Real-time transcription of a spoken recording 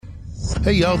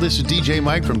Hey y'all, this is DJ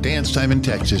Mike from Dance Time in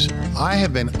Texas. I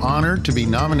have been honored to be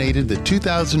nominated the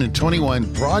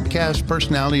 2021 Broadcast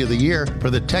Personality of the Year for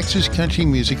the Texas Country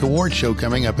Music Awards show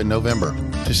coming up in November.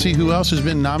 To see who else has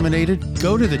been nominated,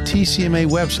 go to the TCMA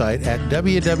website at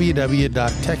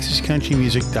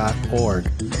www.texascountrymusic.org.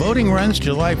 Voting runs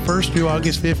July 1st through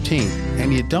August 15th,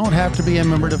 and you don't have to be a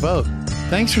member to vote.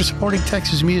 Thanks for supporting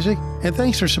Texas music, and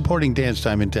thanks for supporting Dance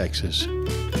Time in Texas.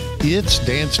 It's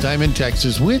Dance Time in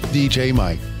Texas with DJ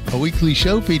Mike, a weekly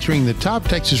show featuring the top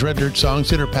Texas Red Dirt songs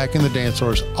that are packing the dance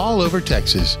floors all over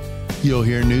Texas. You'll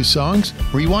hear new songs,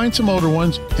 rewind some older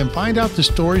ones, and find out the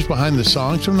stories behind the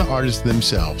songs from the artists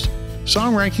themselves.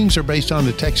 Song rankings are based on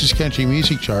the Texas Country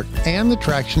Music Chart and the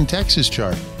Traction Texas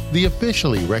Chart, the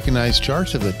officially recognized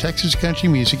charts of the Texas Country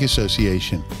Music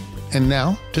Association. And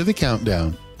now to the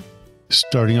countdown.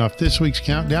 Starting off this week's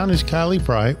countdown is Kylie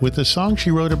Frey with a song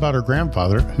she wrote about her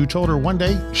grandfather, who told her one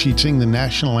day she'd sing the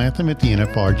national anthem at the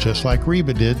NFR just like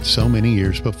Reba did so many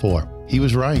years before. He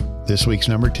was right. This week's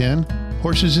number 10,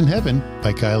 Horses in Heaven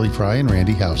by Kylie Frey and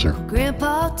Randy Houser.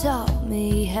 Grandpa taught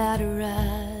me how to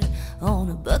ride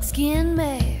on a buckskin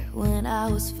mare when I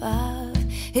was 5.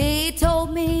 He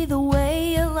told me the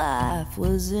way of life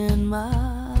was in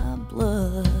my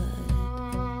blood.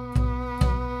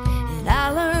 And I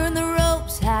learned the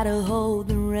ropes, how to hold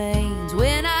the reins.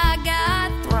 When I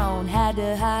got thrown, had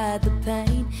to hide the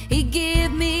pain. He'd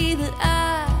give me the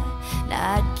eye, and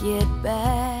I'd get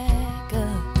back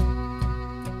up.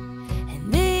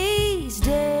 And these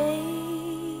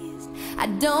days, I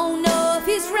don't know if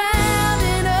he's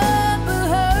rounding up a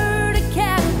herd of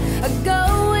cattle, or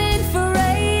going for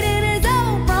 8 in his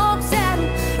old bronc saddle,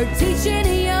 or teaching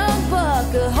a young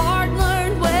buck a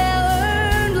hard-learned,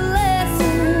 well-earned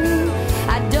lesson.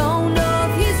 I don't know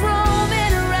if he's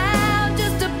roaming around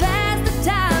just to pass the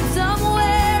time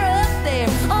somewhere up there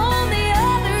on the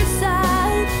other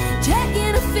side,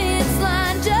 checking a fence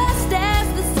line just as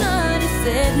the sun is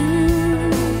setting.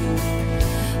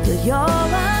 But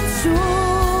y'all, I'm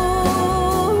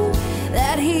sure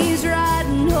that he's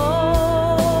riding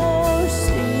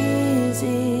horses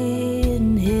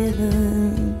in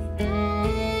heaven.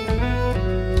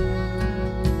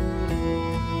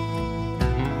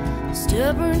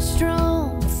 Stubborn,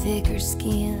 strong, thicker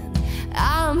skin.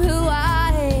 I'm who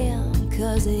I am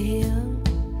 'cause of him.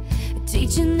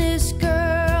 Teaching this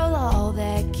girl all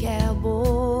that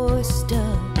cowboy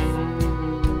stuff.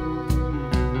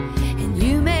 And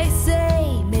you may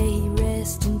say, may he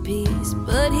rest in peace,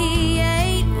 but he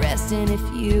ain't resting if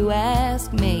you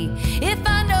ask me. If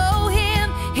I know him,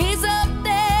 he's up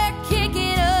there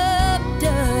kicking up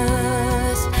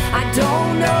dust. I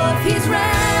don't know if he's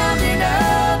rounding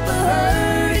up a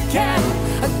herd of cattle,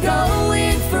 or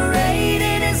going for 8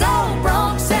 in his old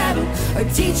bronc saddle, or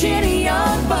teaching a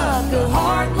young buck a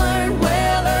hard-learned,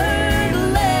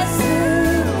 well-earned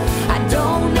lesson. I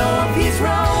don't know if he's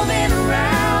roaming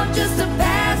around just to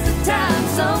pass the time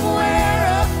somewhere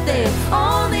up there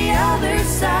on the other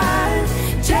side,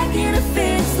 checking a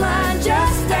fence line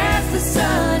just as the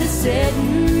sun is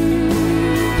setting.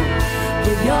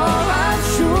 But y'all, I'm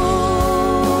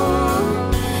sure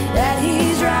that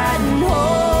he's riding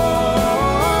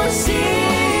horses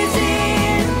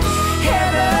in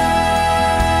heaven.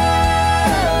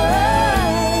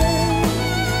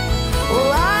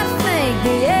 Well, I think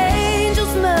the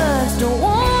angels must have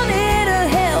wanted a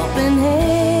helping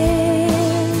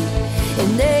hand,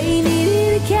 and they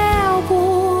needed a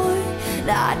cowboy,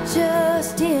 not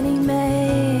just any man.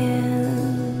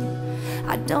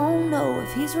 I don't know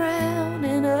if he's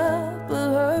rounding up a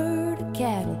herd of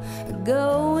cattle, or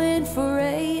going for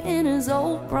 8 in his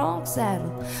old bronc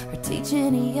saddle, or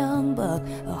teaching a young buck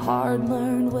a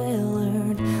hard-learned,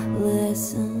 well-earned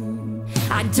lesson.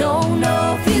 I don't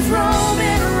know if he's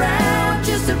roaming around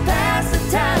just to pass the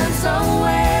time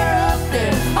somewhere up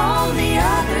there on the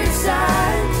other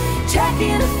side,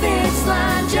 checking a fence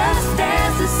line just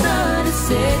as the sun is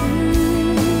setting.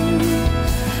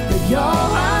 But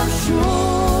y'all, I'm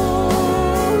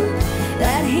sure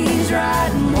that he's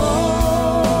riding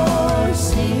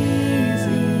horses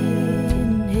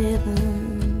in heaven.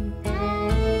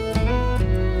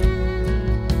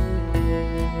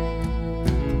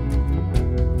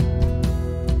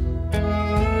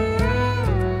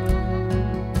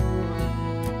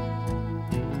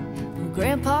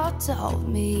 Grandpa taught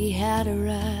me how to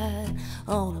ride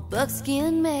on a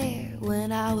buckskin mare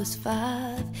when I was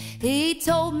 5. He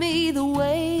told me the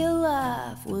way of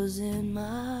life was in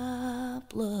my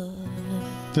blood.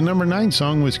 The number 9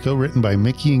 song was co-written by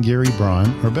Mickey and Gary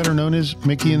Braun, or better known as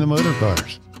Mickey and the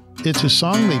Motorcars. It's a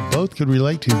song they both could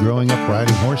relate to growing up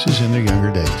riding horses in their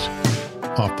younger days.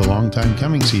 Off the Long Time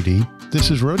Coming CD, This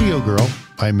is Rodeo Girl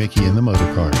by Mickey and the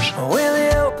Motorcars. When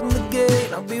they open the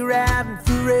gate, I'll be riding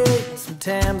for eight.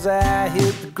 Sometimes I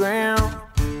hit the ground,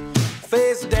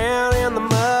 face down in the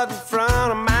mud in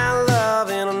front of my love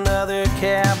in another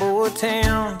cowboy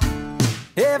town.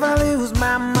 If I lose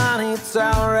my money, it's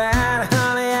alright,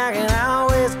 honey, I can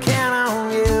always count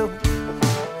on you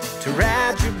to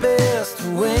ride your best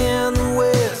and win the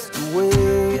West the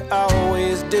way you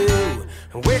always do.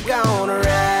 And we're gonna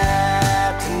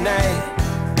ride tonight.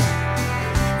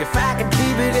 If I can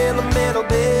keep it in the middle,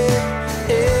 babe,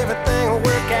 everything will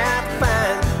work out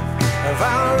fine. I've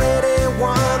already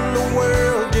won the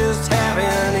world just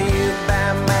having you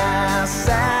by my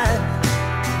side.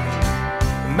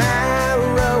 My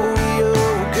rodeo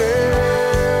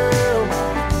girl.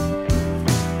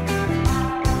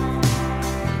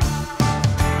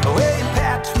 The way you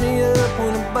patched me up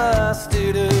when I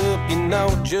busted up, you know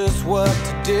just what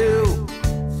to do.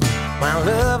 My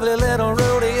lovely little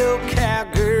rodeo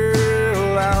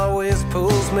cowgirl always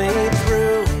pulls me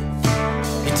through.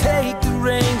 You take the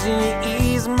reins and you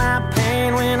ease my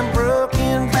pain when I'm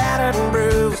broken, battered and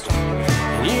bruised.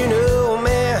 And you know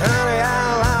me, honey,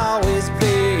 I'll always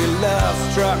be your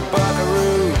love-struck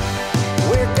buckaroo.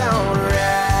 We're gonna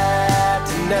ride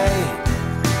tonight.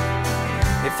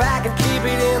 If I can keep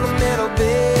it in the middle,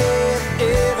 babe,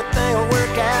 everything will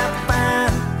work out fine.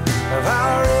 I've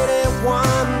already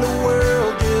won the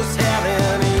world just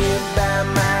having you by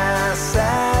my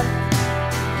side.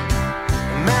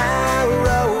 My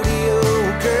rodeo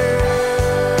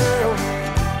girl.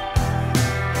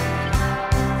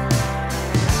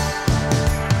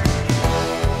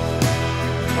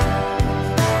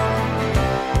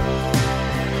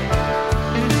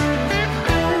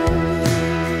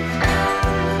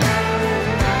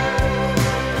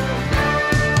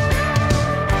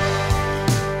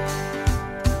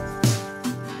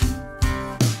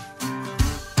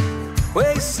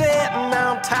 We're sitting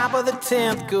on top of the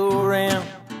 10th go-round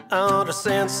under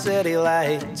Sin City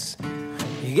lights.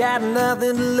 You got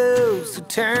nothing to lose, so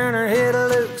turn her head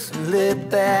loose and let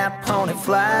that pony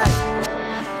fly.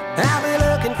 I'll be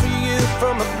looking for you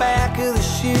from the back of the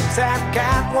chutes. I've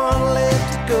got one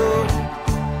left to go.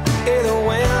 Either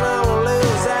win or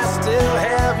lose, I still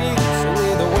have you. So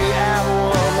either way, I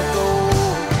wanna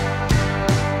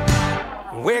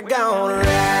go. We're gonna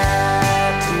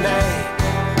ride tonight.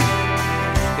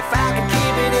 If I can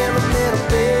keep it in the middle,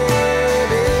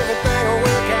 babe, everything will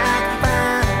work out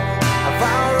fine. I've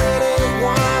already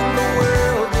won the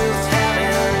world just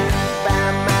having you by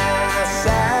my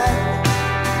side.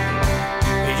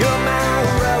 You're my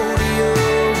rodeo,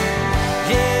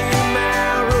 yeah, you're my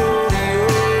rodeo.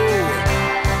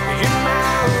 You're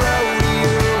my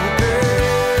rodeo girl.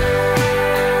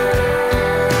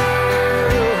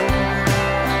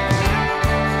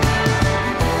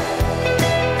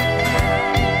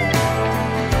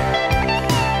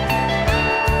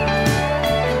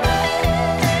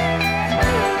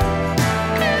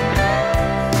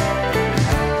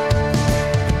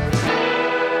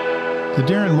 The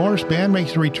Darren Morris Band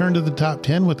makes a return to the top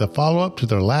 10 with a follow-up to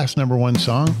their last #1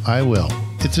 song, I Will.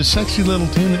 It's a sexy little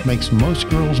tune that makes most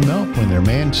girls melt when their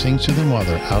man sings to them while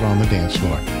they're out on the dance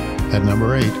floor. At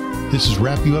number 8, this is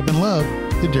Wrap You Up in Love,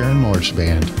 the Darren Morris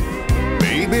Band.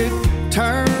 Baby, it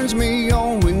turns me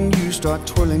on when you start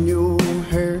twirling your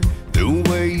hair, the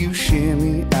way you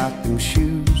shimmy out them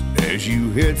shoes as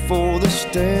you head for the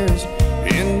stairs.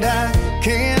 And I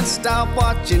can't stop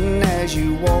watching as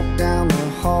you walk down the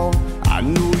hall. I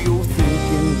know you're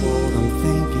thinking what I'm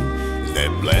thinking, is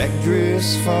that black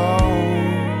dress fall?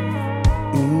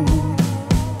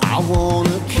 I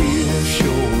wanna kiss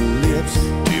your lips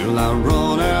till I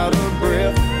run out of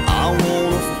breath. I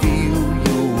wanna feel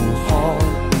your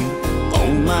heartbeat on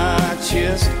my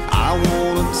chest. I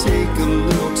wanna take a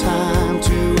little time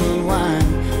to unwind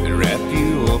and wrap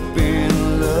you up in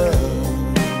love.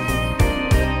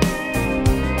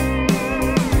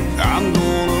 I'm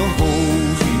gonna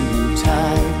hold you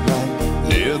tight like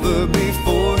never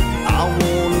before. I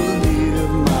wanna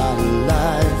live my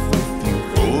life with you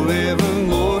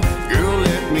forevermore. Girl,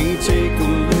 let me take a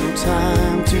little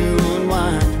time to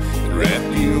unwind and wrap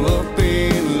you up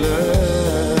in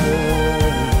love.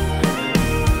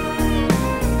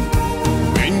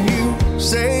 When you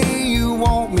say you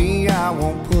want me, I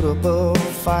won't put up a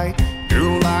fight.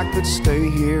 Girl, I could stay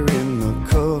here in the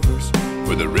covers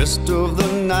for the rest of the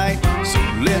night. So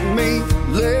let me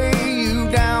lay you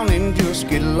down and just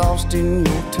get lost in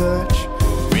your touch.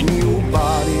 When your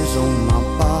body's on my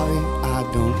body, I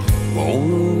don't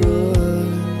wanna run.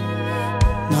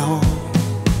 No,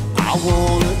 I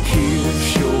wanna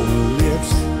kiss your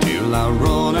lips till I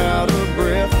run out of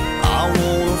breath. I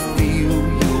wanna feel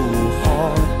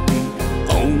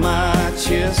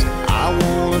chest. I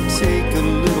wanna take a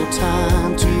little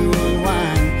time to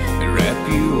unwind and wrap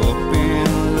you up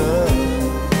in love.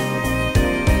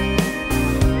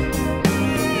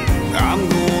 I'm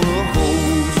gonna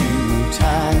hold you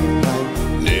tight like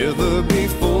never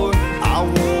before. I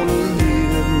wanna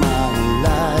live my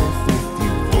life with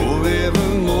you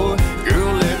forevermore.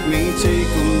 Girl, let me take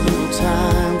a little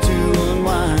time to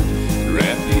unwind,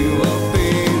 wrap you up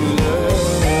in love.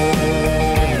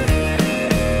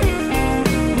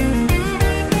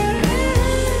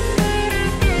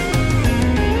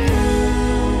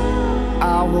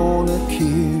 I wanna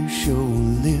kiss your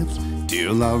lips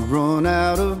till I run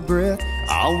out of breath.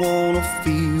 I wanna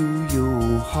feel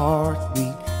your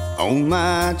heartbeat on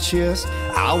my chest.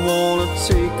 I wanna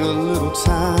take a little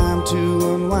time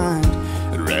to unwind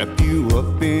and wrap you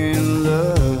up in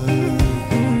love.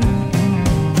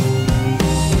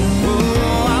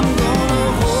 Oh, I'm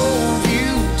gonna hold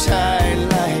you tight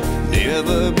like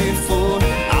never before.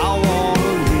 I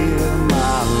wanna live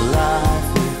my life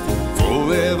with you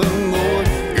forevermore.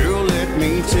 Girl, let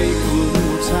me take a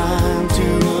little time to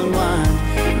unwind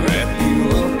and wrap you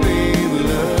up in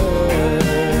love.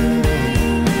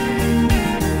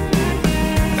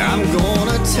 I'm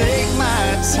gonna take my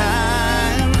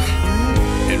time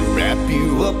and wrap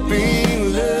you up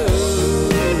in love.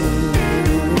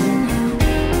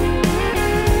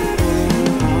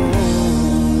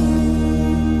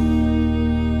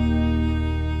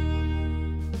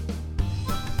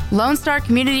 Lone Star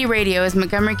Community Radio is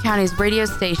Montgomery County's radio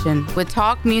station with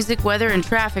talk, music, weather, and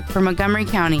traffic for Montgomery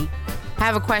County.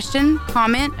 Have a question,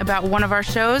 comment about one of our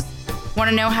shows? Want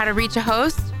to know how to reach a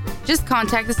host? Just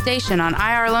contact the station on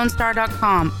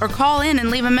irlonestar.com or call in and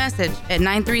leave a message at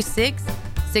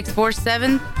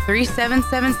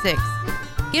 936-647-3776.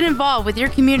 Get involved with your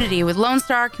community with Lone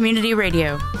Star Community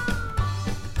Radio.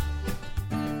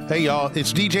 Hey y'all,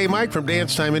 it's DJ Mike from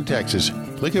Dance Time in Texas.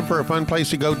 Looking for a fun place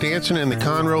to go dancing in the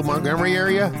Conroe, Montgomery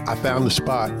area? I found the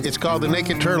spot. It's called the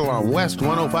Naked Turtle on West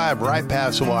 105, right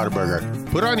past the Whataburger.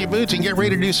 Put on your boots and get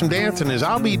ready to do some dancing, as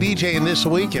I'll be DJing this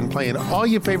week and playing all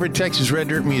your favorite Texas Red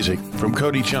Dirt music, from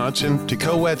Cody Johnson to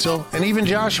Co Wetzel and even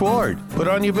Josh Ward. Put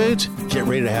on your boots, get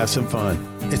ready to have some fun.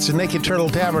 It's the Naked Turtle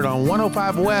Tavern on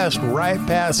 105 West, right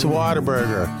past the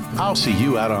Whataburger. I'll see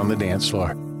you out on the dance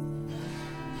floor.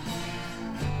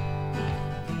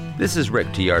 This is Rick,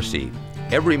 TRC.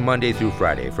 Every Monday through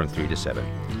Friday from 3 to 7,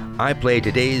 I play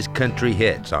today's country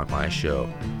hits on my show,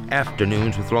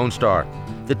 Afternoons with Lone Star.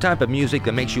 The type of music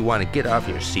that makes you want to get off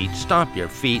your seat, stomp your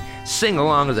feet, sing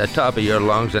along at the top of your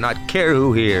lungs, and not care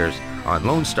who hears, on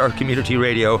Lone Star Community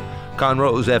Radio,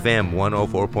 Conroe's FM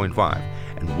 104.5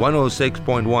 and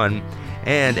 106.1,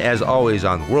 and as always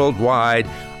on worldwide,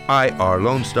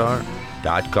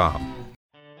 irlonestar.com.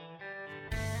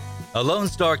 A Lone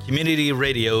Star Community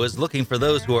Radio is looking for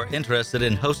those who are interested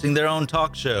in hosting their own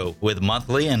talk show, with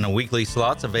monthly and weekly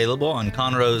slots available on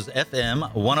Conroe's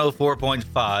FM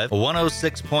 104.5,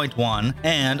 106.1,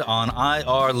 and on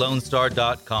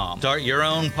irlonestar.com. Start your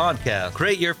own podcast,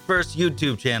 create your first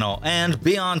YouTube channel, and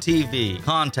be on TV.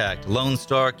 Contact Lone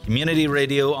Star Community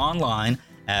Radio online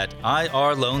at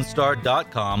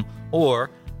irlonestar.com or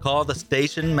call the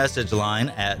station message line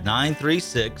at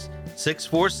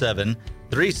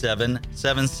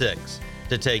 936-647-3776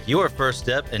 to take your first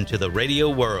step into the radio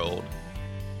world.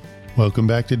 Welcome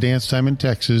back to Dance Time in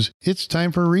Texas. It's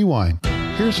time for Rewind.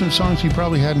 Here's some songs you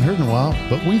probably hadn't heard in a while,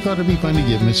 but we thought it'd be fun to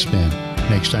give them a spin.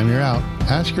 Next time you're out,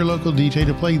 ask your local DJ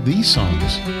to play these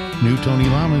songs. New Tony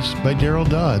Lamas by Daryl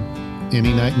Dodd.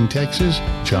 Any Night in Texas,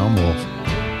 John Wolf.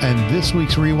 And this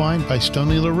week's Rewind by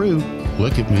Stoney LaRue,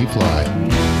 Look at Me Fly.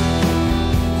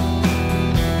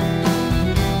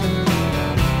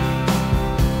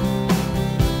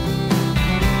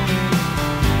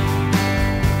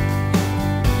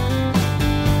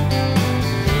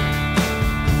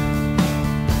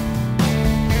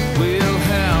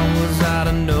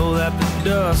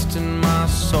 Dust in my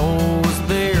soul was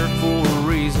there for a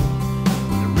reason.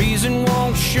 When the reason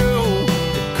won't show,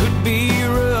 it could be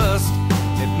rust,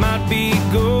 it might be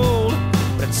gold,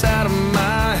 but it's out of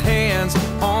my hands,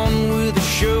 on with the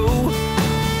show.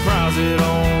 Prize it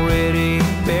already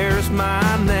bears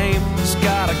my name, just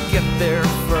gotta get there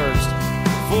first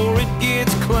before it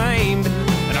gets claimed.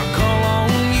 And I'll call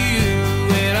on you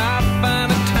when I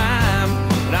find a time,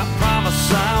 and I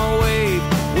promise I'll wave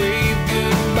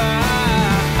goodbye.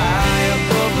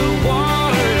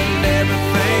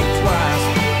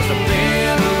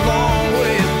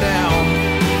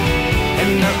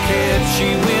 Catch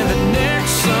you in the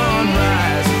next sunrise.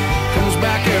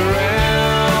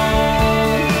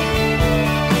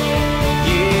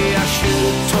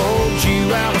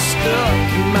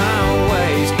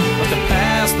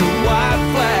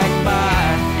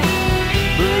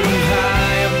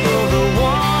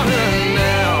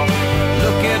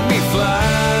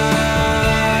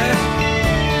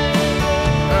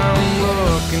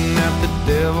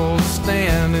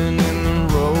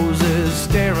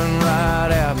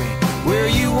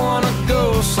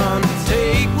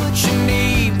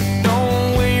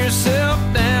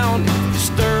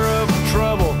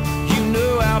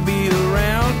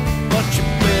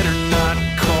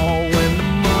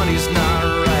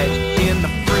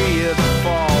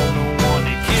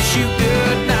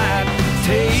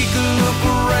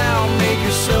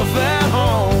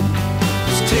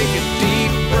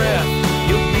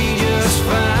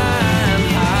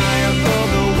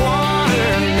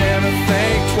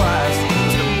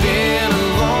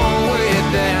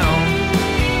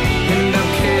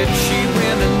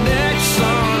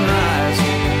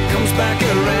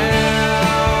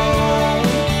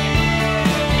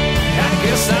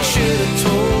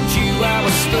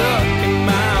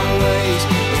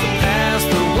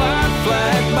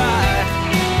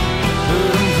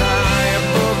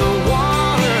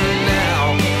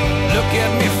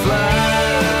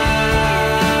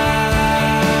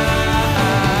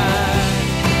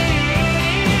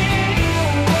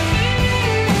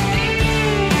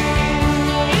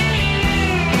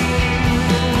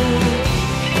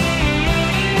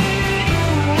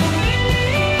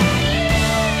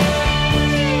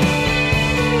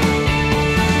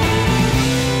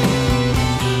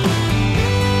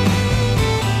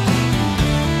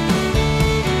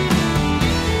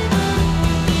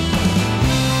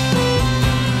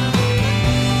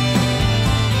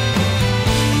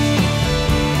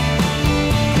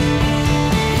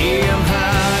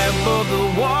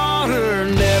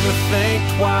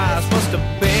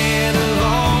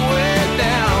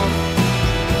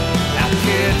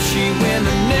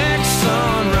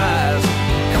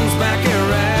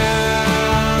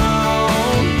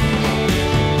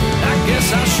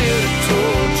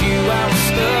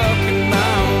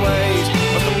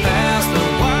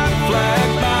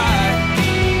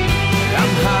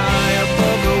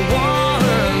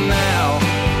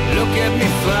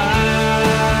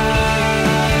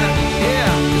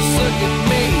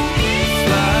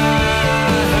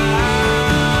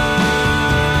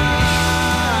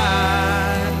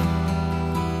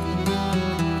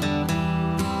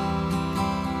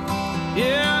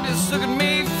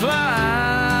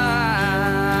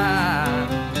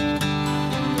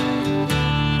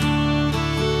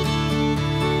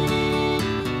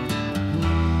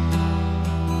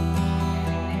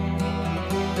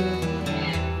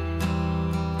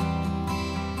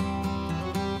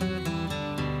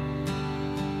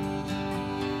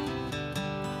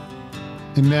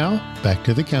 And now, back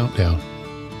to the countdown.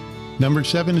 Number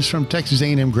 7 is from Texas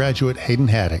A&M graduate Hayden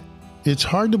Haddock. It's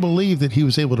hard to believe that he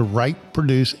was able to write,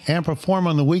 produce, and perform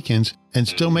on the weekends and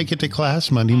still make it to class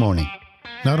Monday morning.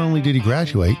 Not only did he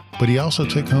graduate, but he also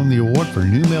took home the award for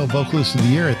New Male Vocalist of the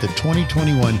Year at the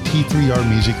 2021 T3R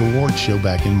Music Awards show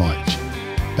back in March.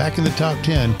 Back in the top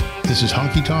 10, this is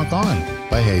Honky Tonk On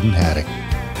by Hayden Haddock.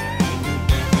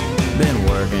 Been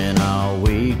working all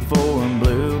week for a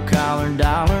blue-collar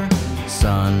dollar.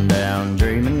 Sundown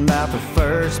dreaming about the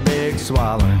first big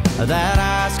swallow of that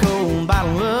ice-cold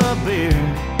bottle of beer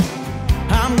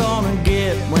I'm gonna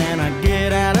get when I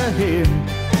get out of here.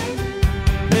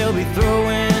 They'll be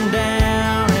throwing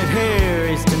down at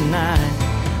Harry's tonight.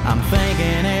 I'm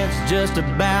thinking it's just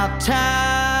about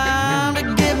time to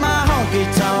get my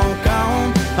honky-tonk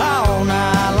on all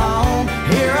night long.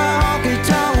 Hear a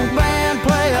honky-tonk band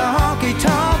play a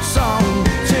honky-tonk song.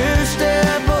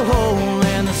 Two-step a hole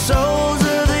in the soles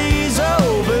of these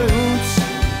old boots.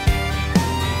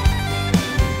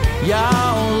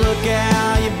 Y'all look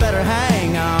out, you better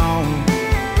hang on.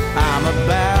 I'm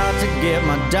about to get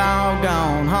my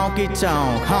doggone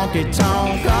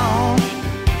honky-tonk on.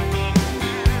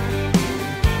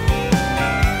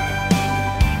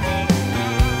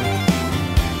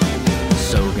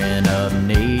 Soaking up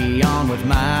neon with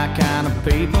my kind of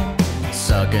people.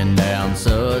 Sucking down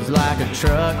suds like a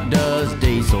truck does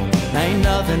diesel. Ain't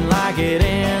nothing like it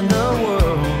in the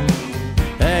world.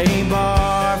 A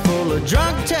bar full of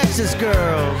drunk Texas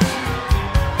girls.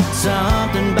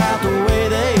 Something about the way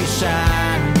they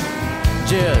shine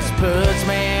just puts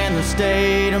me in the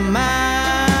state of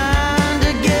mind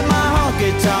to get my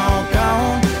honky-tonk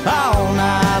on all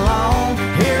night long.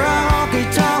 Hear a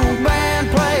honky-tonk band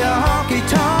play a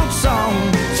honky-tonk song.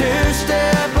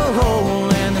 Two-step a hole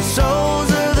in the soles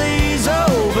of these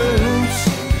old boots.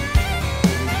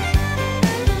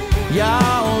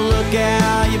 Y'all look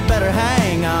out, you better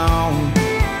hang on.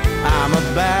 I'm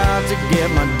about to get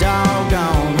my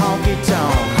doggone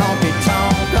honky-tonk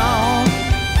on.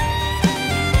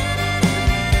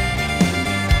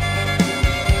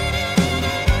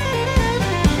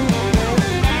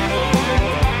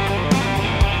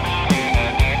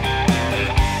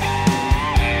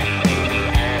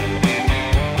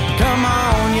 Come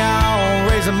on, y'all,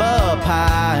 raise 'em up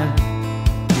high.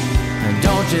 And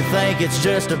don't you think it's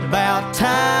just about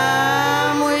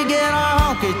time we get our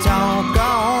honky-tonk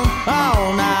on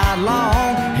all night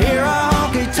long? Hear a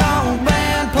honky-tonk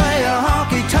band play a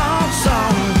honky-tonk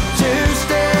song.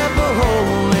 Two-step a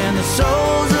hole in the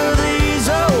soles of these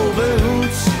old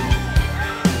boots.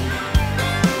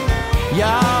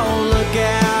 Y'all look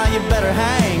out, you better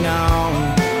hang on.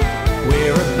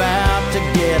 We're about to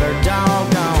get our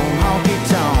doggone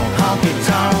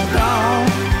honky-tonk on.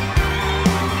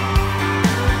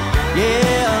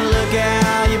 Yeah, look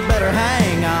out, you better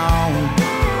hang on.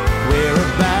 We're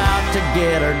about to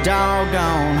get our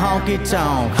doggone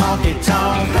honky-tonk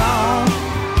on.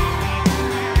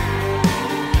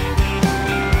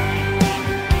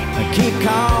 Keep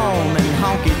calm and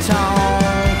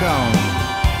honky-tonk on.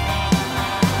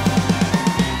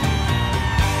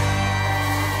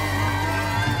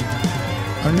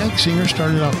 Our next singer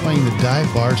started off playing the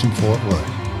dive bars in Fort Worth.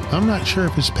 I'm not sure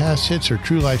if his past hits are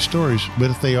true life stories, but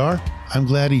if they are, I'm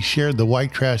glad he shared the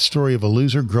white trash story of a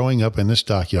loser growing up in the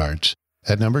stockyards.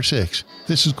 At number 6,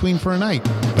 this is Queen for a Night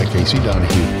by Casey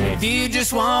Donahue. If you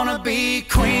just wanna be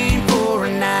queen for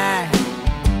a night,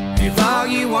 if all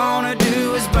you wanna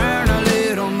do is burn a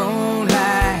little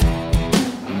moonlight,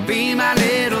 be my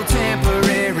little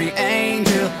temporary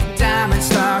angel, diamond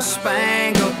star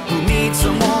spangled, who needs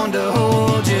someone to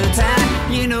hold you tight.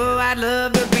 You know I'd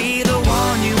love to be the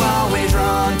one you always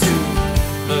run to,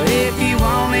 but if you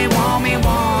only want me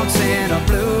once in a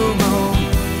blue moon,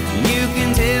 you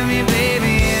can tell me,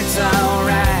 baby, it's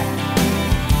alright.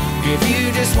 If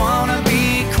you just wanna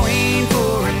be queen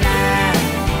for a night,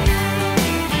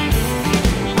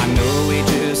 I know we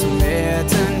just met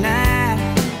tonight,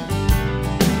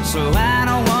 so I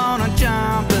don't wanna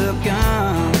jump the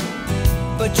gun,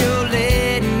 but you're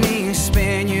letting me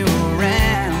spend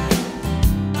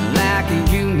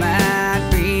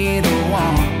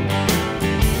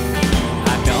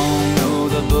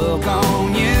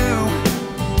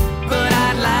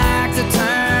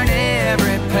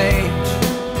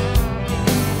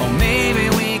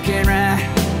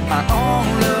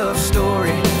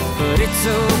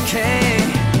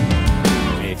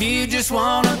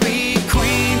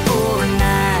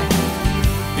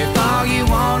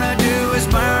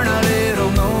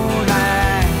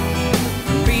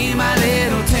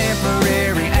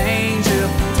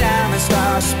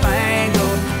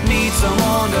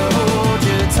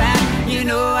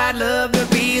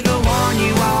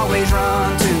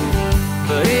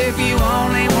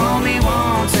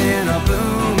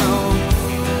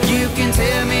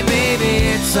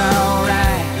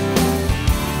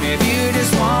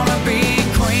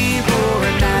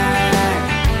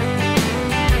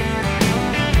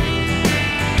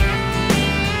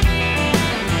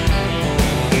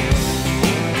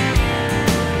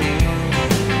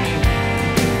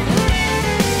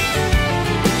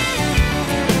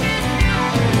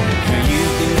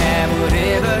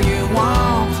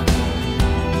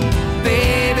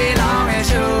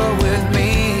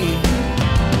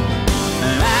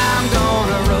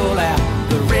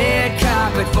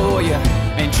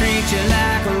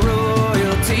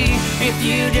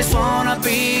you just wanna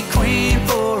be queen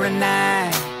for a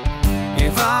night,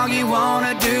 if all you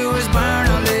wanna do is burn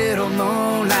a little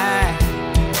moonlight,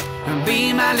 and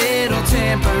be my little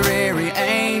temporary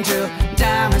angel,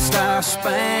 diamond star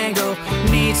spangled,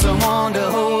 need someone to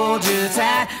hold you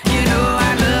tight. You know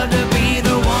I'd love to be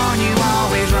the one you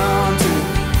always run to,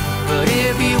 but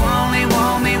if you only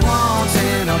want me once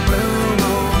in a blue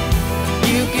moon,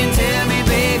 you can tell me,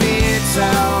 baby, it's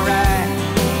alright.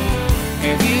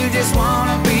 If you just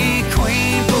wanna be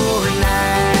queen for a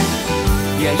night,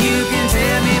 yeah, you can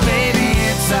tell me, baby,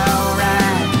 it's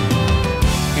alright.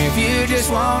 If you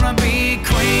just wanna be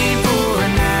queen for a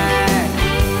night.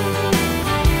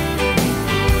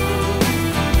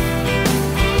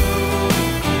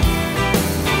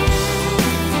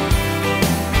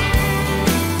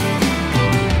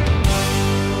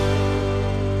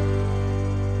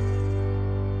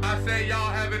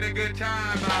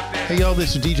 Hey y'all,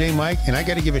 this is DJ Mike, and I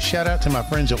got to give a shout out to my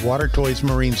friends at Water Toys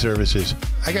Marine Services.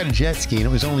 I got a jet ski and it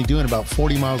was only doing about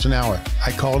 40 miles an hour.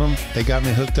 I called them, they got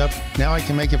me hooked up. Now I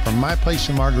can make it from my place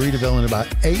in Margaritaville in about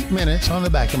 8 minutes on the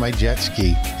back of my jet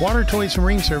ski. Water Toys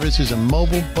Marine Service is a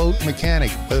mobile boat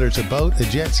mechanic. Whether it's a boat, a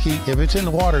jet ski, if it's in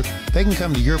the water, they can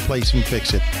come to your place and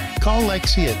fix it. Call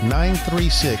Lexi at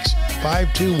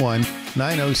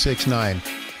 936-521-9069.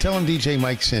 Tell them DJ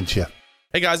Mike sent you.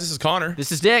 Hey guys, this is Connor.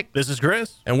 This is Dick. This is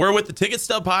Chris. And we're with the Ticket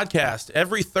Stub Podcast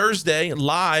every Thursday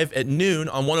live at noon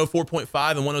on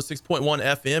 104.5 and 106.1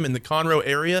 FM in the Conroe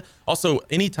area. Also,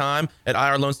 anytime at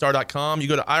irlonestar.com. You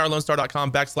go to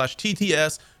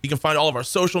irlonestar.com/TTS. You can find all of our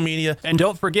social media. And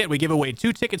don't forget, we give away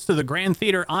 2 tickets to the Grand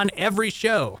Theater on every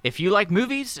show. If you like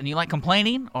movies and you like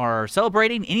complaining or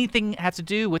celebrating anything that has to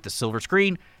do with the silver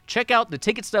screen, check out the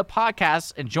Ticket Stub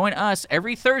Podcast and join us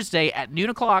every Thursday at noon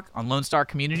o'clock on Lone Star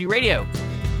Community Radio.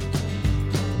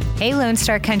 Hey, Lone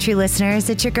Star Country listeners,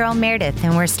 it's your girl Meredith,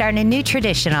 and we're starting a new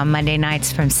tradition on Monday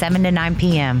nights from 7 to 9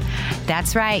 p.m.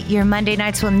 That's right, your Monday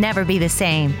nights will never be the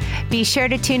same. Be sure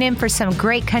to tune in for some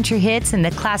great country hits and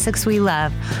the classics we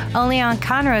love, only on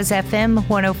Conroe's FM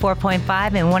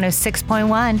 104.5 and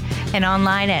 106.1, and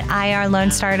online at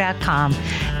irlonestar.com.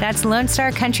 That's Lone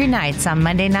Star Country Nights on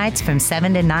Monday nights from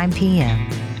 7 to 9 p.m.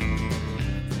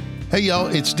 Hey y'all,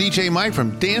 it's DJ Mike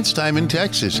from Dance Time in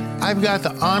Texas. I've got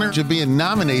the honor of being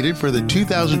nominated for the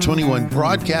 2021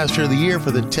 Broadcaster of the Year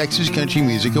for the Texas Country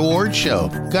Music Awards Show.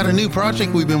 Got a new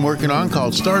project we've been working on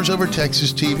called Stars Over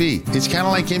Texas TV. It's kind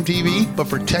of like MTV, but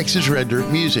for Texas Red Dirt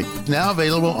music. Now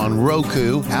available on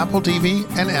Roku, Apple TV,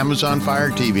 and Amazon Fire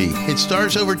TV. It's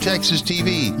Stars Over Texas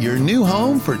TV, your new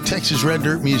home for Texas Red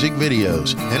Dirt music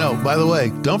videos. And oh, by the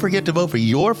way, don't forget to vote for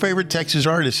your favorite Texas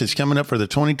artist that's coming up for the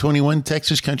 2021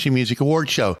 Texas Country Music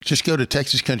Awards Show. Just go to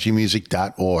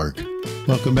texascountrymusic.org.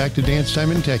 Welcome back to Dance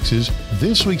Time in Texas.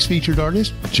 This week's featured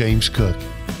artist, James Cook.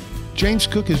 James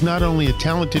Cook is not only a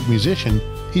talented musician,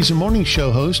 he's a morning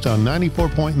show host on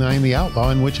 94.9 The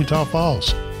Outlaw in Wichita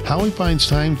Falls. How he finds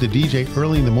time to DJ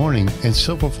early in the morning and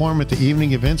still perform at the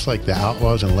evening events like the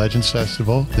Outlaws and Legends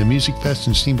Festival, the Music Fest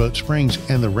in Steamboat Springs,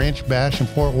 and the Ranch Bash in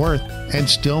Fort Worth, and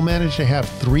still manage to have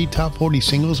 3 top 40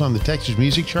 singles on the Texas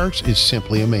music charts is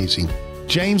simply amazing.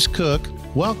 James Cook,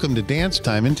 welcome to Dance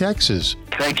Time in Texas.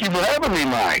 Thank you for having me,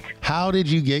 Mike. How did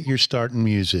you get your start in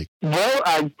music? Well,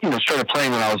 I started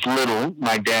playing when I was little.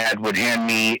 My dad would hand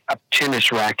me a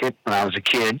tennis racket when I was a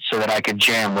kid so that I could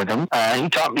jam with him. He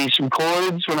taught me some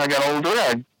chords when I got older.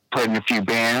 I played in a few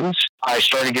bands. I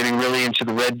started getting really into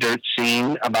the Red Dirt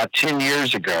scene about 10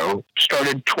 years ago.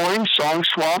 Started touring Song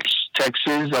Swaps,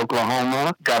 Texas,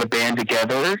 Oklahoma. Got a band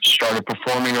together, started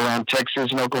performing around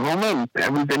Texas and Oklahoma,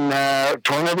 and we've been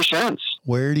touring ever since.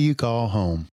 Where do you call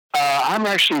home? I'm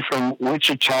actually from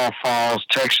Wichita Falls,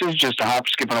 Texas, just a hop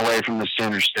skipping away from the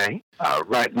center state,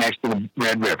 right next to the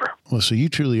Red River. Well, so you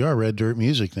truly are Red Dirt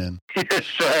music then. Yes,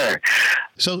 sir.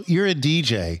 So you're a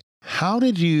DJ. How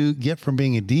did you get from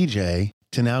being a DJ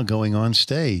to now going on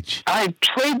stage? I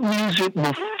played music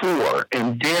before,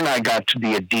 and then I got to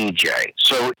be a DJ.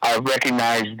 So I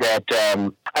recognized that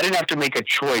I didn't have to make a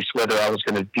choice whether I was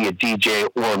going to be a DJ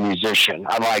or a musician.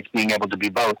 I liked being able to be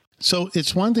both. So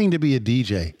it's one thing to be a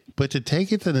DJ, but to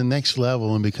take it to the next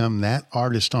level and become that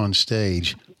artist on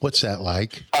stage, what's that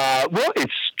like? Well,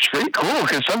 it's pretty cool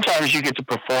because sometimes you get to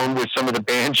perform with some of the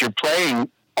bands you're playing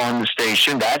on the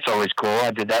station. That's always cool.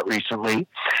 I did that recently.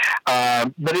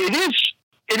 But it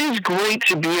is great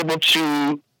to be able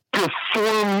to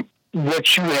perform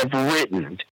what you have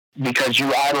written because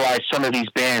you idolize some of these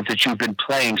bands that you've been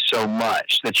playing so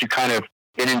much that you kind of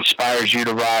It inspires you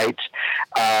to write.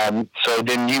 So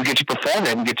then you get to perform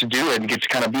it and get to do it and get to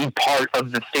kind of be part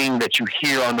of the thing that you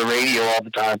hear on the radio all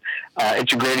the time.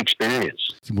 It's a great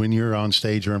experience. When you're on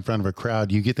stage or in front of a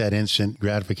crowd, you get that instant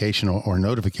gratification or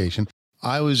notification.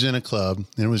 I was in a club,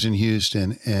 and it was in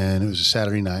Houston, and it was a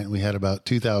Saturday night. We had about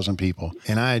 2,000 people,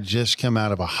 and I had just come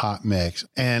out of a hot mix.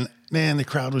 And man, the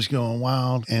crowd was going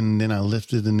wild. And then I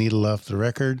lifted the needle off the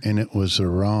record, and it was the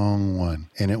wrong one.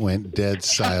 And it went dead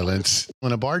silence.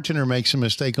 When a bartender makes a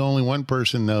mistake, only one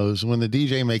person knows. When the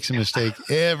DJ makes a mistake,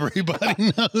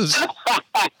 everybody knows.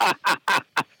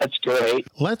 That's great.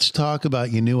 Let's talk about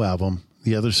your new album,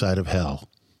 The Other Side of Hell.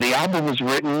 The album was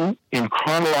written in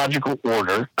chronological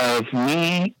order of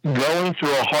me going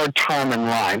through a hard time in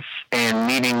life and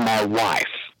meeting my wife.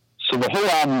 So the whole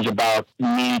album's about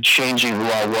me changing who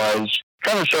I was,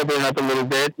 kind of sobering up a little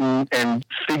bit and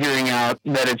figuring out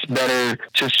that it's better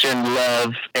to send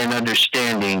love and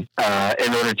understanding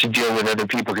in order to deal with other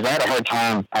people. Because I had a hard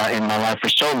time in my life for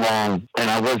so long,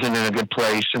 and I wasn't in a good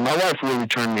place. And my wife really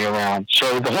turned me around.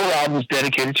 So the whole album's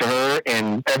dedicated to her,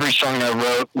 and every song I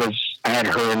wrote I had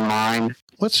her in mind.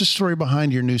 What's the story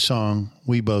behind your new song,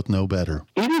 We Both Know Better?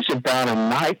 It is about a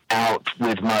night out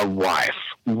with my wife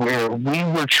where we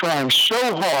were trying so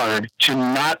hard to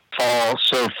not fall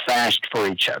so fast for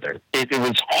each other. It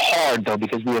was hard, though,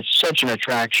 because we had such an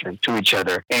attraction to each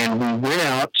other. And we went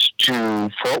out to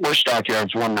Fort Worth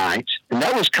Stockyards one night, and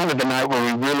that was kind of the night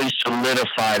where we really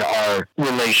solidified our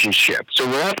relationship. So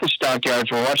we're at the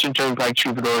Stockyards, we're watching Turnpike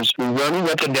Troubadours, we're running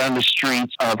up and down the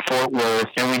streets of Fort Worth,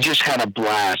 and we just had a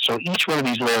blast. So each one of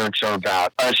these lyrics are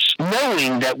about us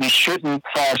knowing that we shouldn't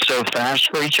fall so fast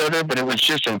for each other, but it was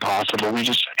just impossible. We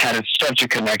just had such a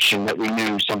connection that we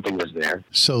knew something was there.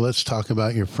 So let's talk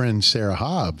about your friend Sarah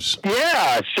Hobbs.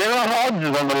 Yeah, Sarah Hobbs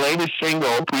is on the latest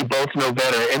single, We Both Know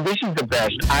Better, and this is the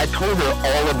best. I told her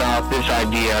all about this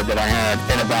idea that I had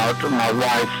and about my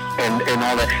wife and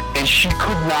all that, and she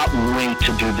could not wait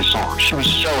to do the song. She was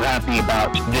so happy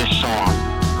about this song.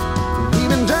 We've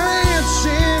been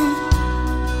dancing,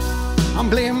 I'm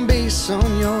playing bass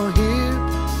on your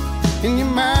hip, in your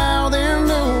mouth there are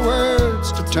no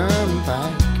words to turn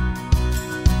back.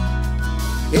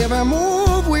 Every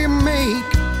move we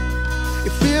make,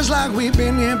 it feels like we've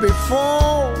been here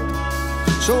before.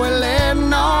 So we're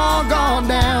letting our guard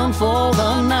down for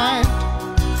the night,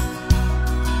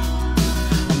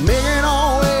 making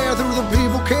our way through the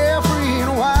people carefree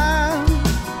and wild,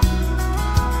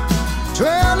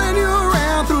 twirling you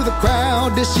around through the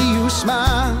crowd to see you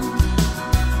smile.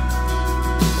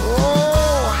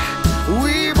 Oh,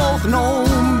 we both know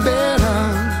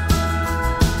better.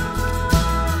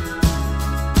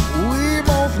 We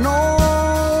both know.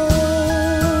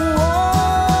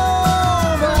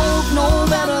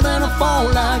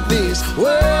 Like this,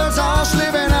 words are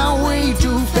slipping out way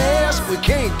too fast. We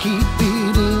can't keep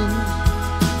beating.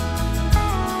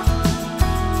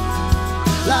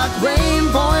 Like rain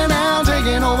pouring down,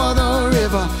 taking over the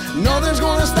river. Nothing's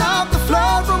gonna stop the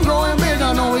flood from growing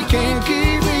bigger. No, we can't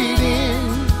keep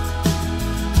beating.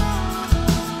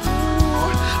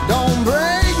 Don't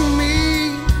break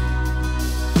me.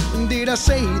 Did I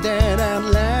say that out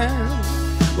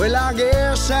loud? Well, I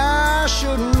guess I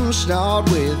shouldn't start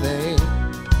with that.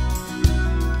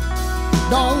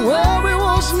 Don't worry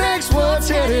what's next, what's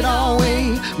headed our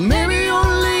way. Maybe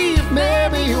you'll leave,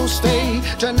 maybe you'll stay.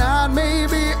 Tonight may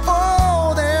be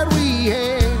all that we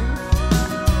have.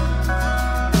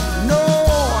 No,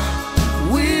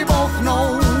 we both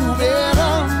know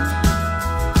better.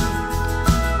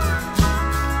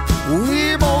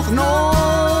 We both know.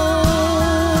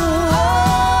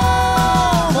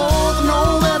 Both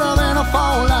know better than a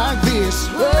fall like this.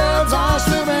 Words are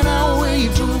slipping out way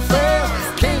too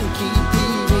fast. Can't keep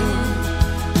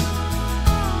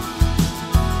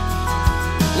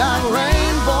like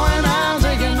rain pouring out,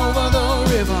 taking over the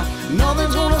river.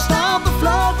 Nothing's gonna stop the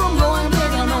flood from growing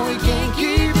bigger. No, we can't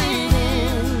keep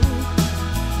eating.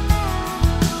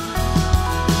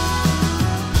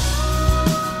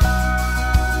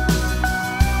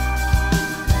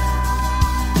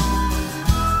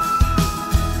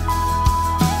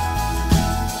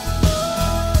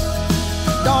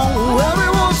 Don't worry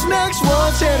what's next,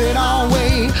 what's headed our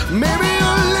way. Maybe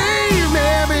you'll leave,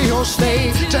 maybe you'll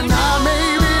stay. Tonight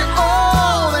maybe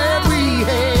all that we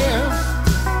have.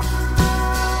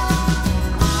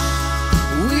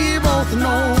 We both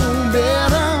know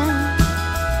better.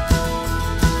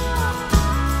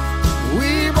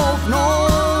 We both know.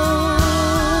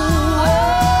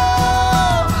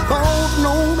 Both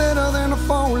know better than a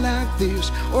fall like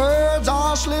this. Words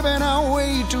are slipping out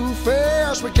way too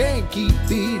fast. We can't keep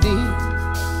beating.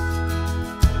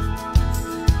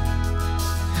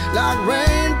 like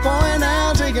rain pouring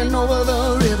out, taking over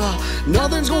the river.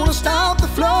 Nothing's gonna stop the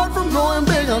flood from growing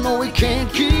bigger. No, we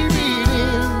can't keep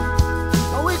eating.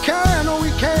 No, we can't, no,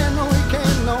 we can't, no, we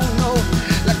can't, no, no.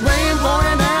 Like rain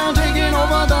pouring down, taking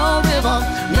over the river.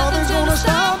 Nothing's gonna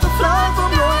stop the flood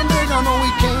from growing bigger. No,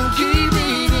 we can't keep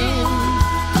eating.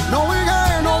 No, we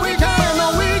can't, no, we can't,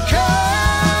 no, we can't.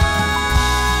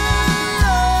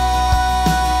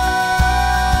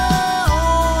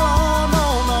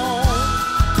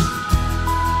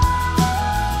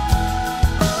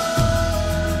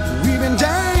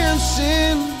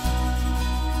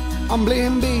 I'm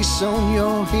playing bass on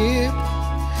your hip,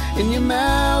 and your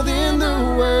mouth in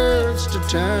the words to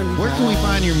turn. Where can we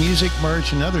find your music,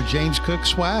 merch, and other James Cook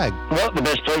swag? Well, the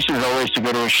best place is always to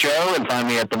go to a show and find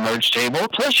me at the merch table.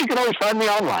 Plus, you can always find me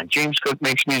online,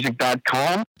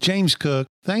 jamescookmakesmusic.com. James Cook,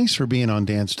 thanks for being on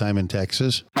Dance Time in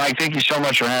Texas. Mike, thank you so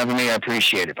much for having me. I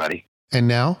appreciate it, buddy. And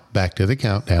now, back to the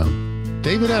countdown.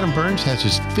 David Adam Burns has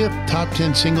his 5th top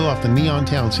 10 single off the Neon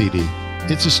Town CD.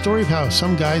 It's a story of how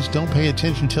some guys don't pay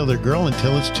attention to their girl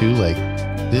until it's too late.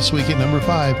 This week at number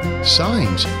 5,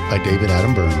 Signs by David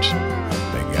Adam Burns.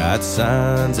 They got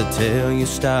signs that tell you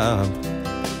stop,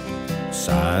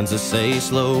 signs that say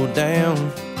slow down,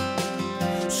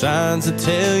 signs that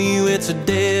tell you it's a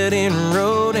dead-end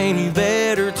road and you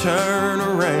better turn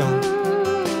around,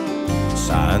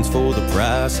 signs for the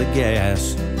price of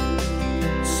gas,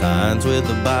 signs with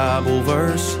a Bible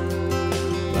verse.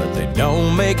 But they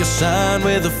don't make a sign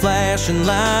with a flashing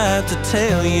light to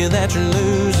tell you that you're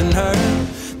losing her.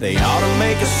 They ought to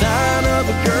make a sign of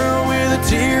a girl with a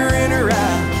tear in her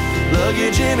eye,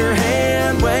 luggage in her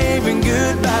hand, waving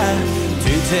goodbye,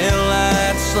 two-tail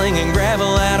lights slinging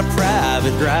gravel at a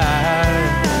private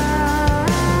drive.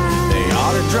 They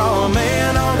ought to draw a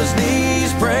man on his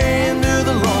knees praying to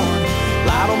the Lord,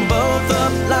 light them both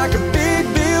up like a big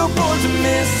billboard. To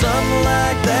miss something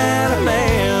like that, a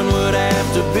man would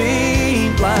have to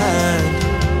be blind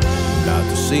not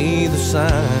to see the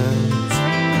signs.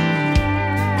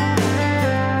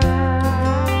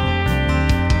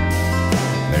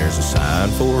 There's a sign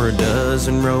for a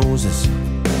dozen roses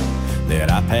that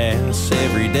I pass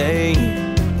every day,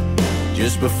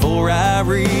 just before I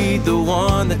read the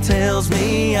one that tells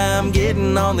me I'm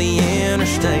getting on the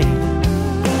interstate.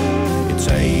 It's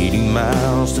 80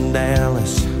 miles to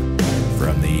Dallas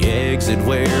from the exit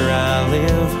where I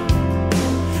live.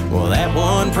 Well, that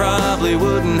one probably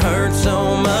wouldn't hurt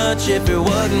so much if it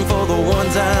wasn't for the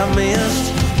ones I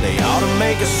missed. They ought to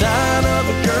make a sign of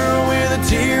a girl with a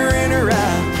tear in her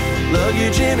eye,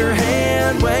 luggage in her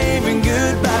hand, waving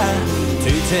goodbye,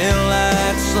 two-tail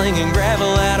lights slinging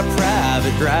gravel at a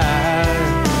private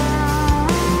drive.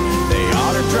 They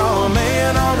ought to draw a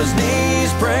man on his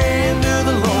knees praying to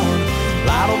the Lord,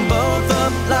 light them both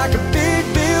up like a big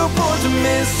billboard. To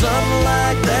miss something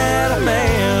like that, a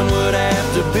man would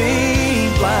have to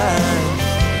be blind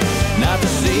not to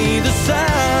see the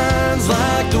signs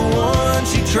like the one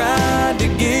she tried to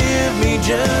give me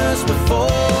just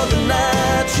before the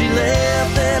night she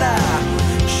left, that I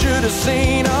should have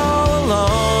seen all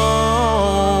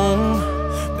along.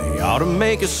 They ought to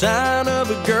make a sign of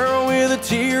a girl with a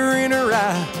tear in her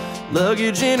eye,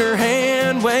 luggage in her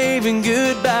hand, waving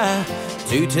goodbye,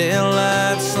 two-tail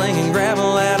lights slinging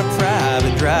gravel at a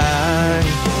private drive.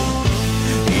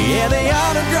 Yeah, they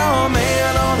ought to draw a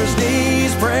man on his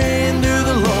knees praying to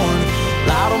the Lord,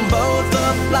 light them both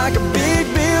up like a big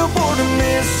billboard. To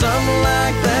miss something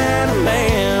like that, a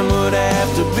man would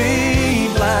have to be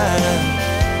blind.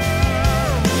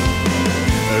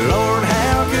 Lord,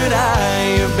 how could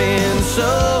I have been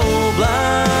so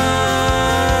blind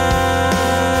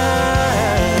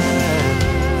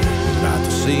not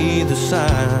to see the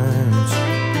signs,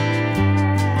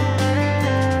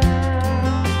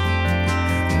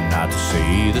 not to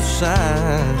see the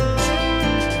signs.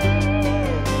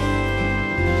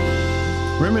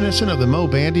 Reminiscent of the Mo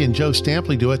Bandy and Joe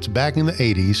Stampley duets back in the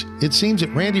 80s, it seems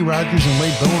that Randy Rogers and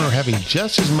Wade Bowen are having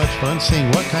just as much fun seeing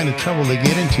what kind of trouble they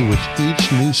get into with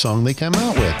each new song they come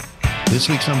out with. This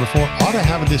week's number 4 ought to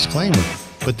have a disclaimer,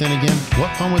 but then again,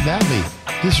 what fun would that be?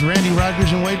 This is Randy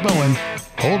Rogers and Wade Bowen,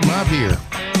 Hold My Beer.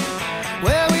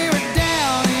 Well, we were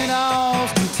down in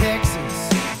Austin,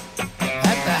 Texas,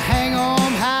 at the Hang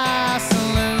 'em High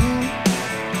Saloon,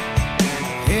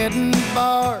 hitting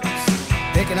bars,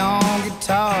 picking on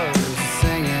guitars,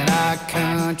 singing our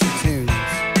country tunes.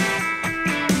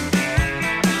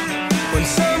 When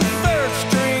some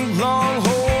third-string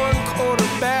Longhorn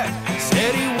quarterback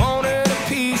said he wanted a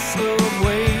piece of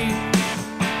Wade,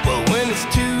 well, when it's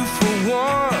 2 for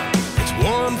 1, it's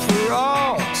 1 for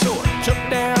all. So I took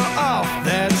down off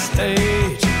that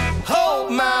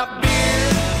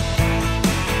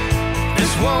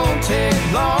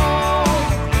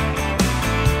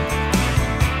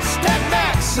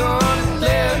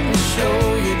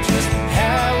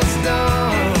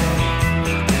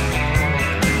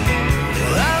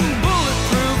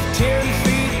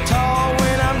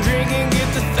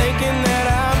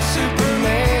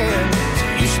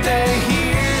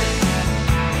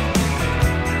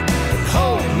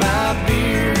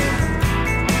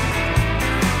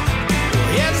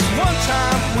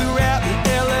We were out in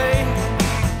LA,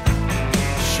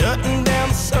 shutting down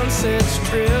the Sunset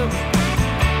Strip.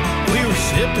 We were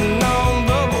sipping on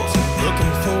bubbles,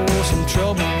 looking for some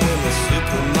trouble when the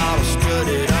supermodel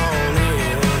strutted on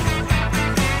in.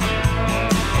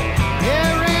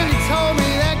 Yeah, Randy told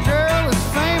me that girl is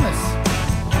famous.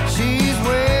 She's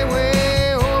way,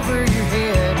 way over your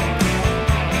head.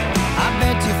 I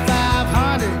bet you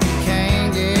 500 you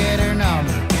can't get her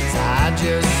number. So I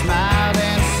just smiled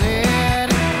and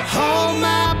said, hold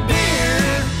my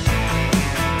beer,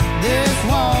 this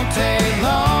won't take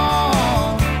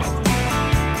long.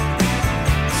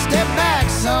 Step back,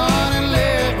 son, and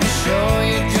let me show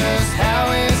you just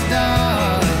how it's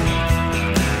done.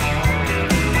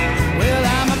 Well,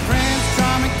 I'm a Prince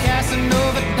Charming,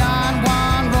 Casanova, Don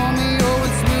Juan, Romeo,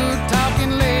 and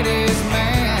smooth-talking ladies,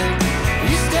 man.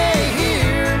 You stay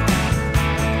here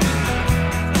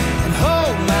and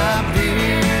hold my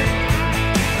beer.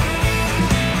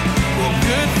 Well,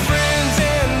 good friends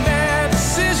and bad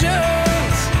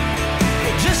decisions,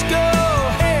 they just go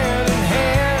hand in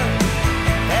hand.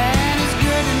 And it's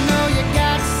good to know you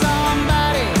got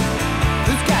somebody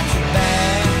who's got your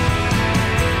back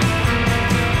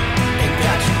and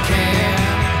got your can.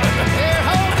 Here,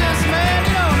 hold this, man.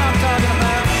 You know what I'm talking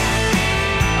about.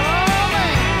 Oh,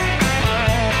 man.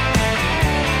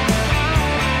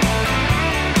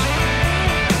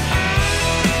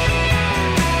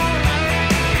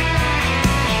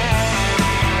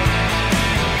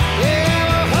 Yeah,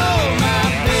 well, hold my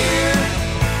beer.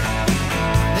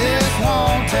 This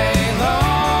won't take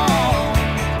long.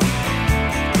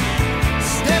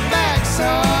 Step back,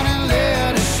 son, and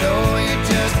let us show you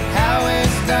just how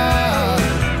it's done.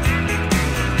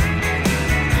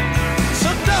 So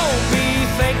don't be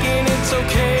thinking it's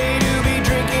okay to be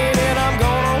drinking and I'm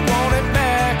gonna want it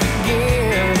back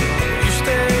again. You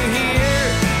stay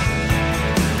here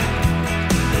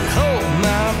and hold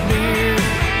my beer.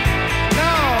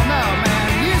 No, man,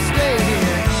 you stay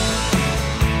here.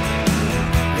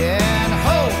 Yeah, and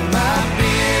hold my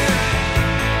beer.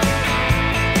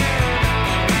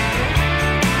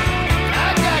 I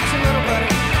got you, little buddy.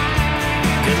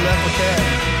 Good luck with that.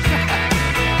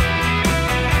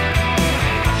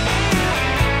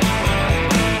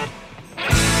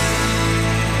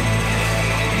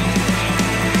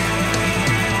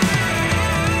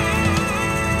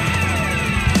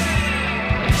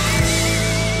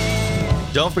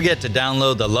 Don't forget to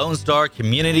download the Lone Star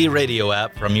Community Radio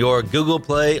app from your Google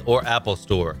Play or Apple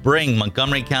Store. Bring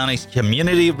Montgomery County's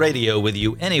community radio with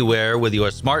you anywhere with your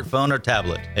smartphone or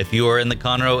tablet. If you are in the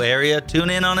Conroe area, tune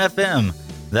in on FM.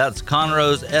 That's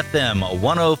Conroe's FM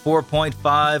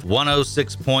 104.5,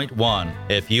 106.1.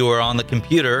 If you are on the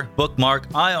computer, bookmark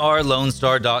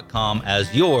irlonestar.com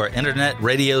as your internet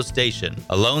radio station.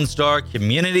 A Lone Star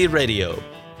Community Radio,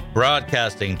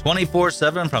 broadcasting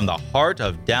 24/7 from the heart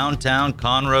of downtown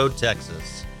Conroe,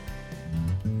 Texas.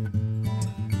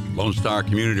 Lone Star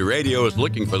Community Radio is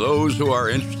looking for those who are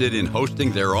interested in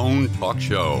hosting their own talk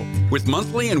show, with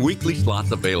monthly and weekly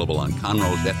slots available on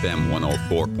Conroe's FM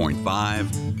 104.5,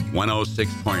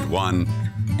 106.1,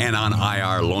 and on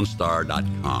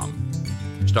irlonestar.com.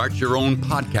 Start your own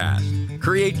podcast,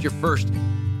 create your first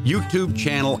YouTube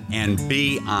channel, and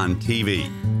be on TV.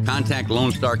 Contact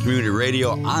Lone Star Community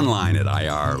Radio online at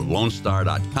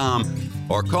irlonestar.com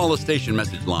or call the station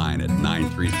message line at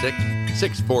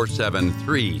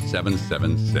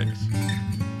 936-647-3776.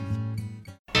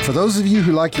 For those of you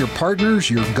who like your partners,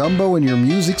 your gumbo, and your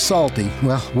music salty,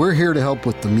 well, we're here to help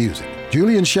with the music.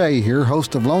 Julian Shea here,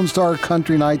 host of Lone Star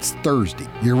Country Nights Thursday,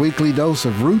 your weekly dose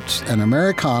of roots and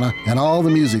Americana and all the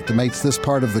music that makes this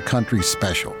part of the country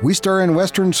special. We stir in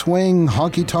Western swing,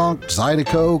 honky-tonk,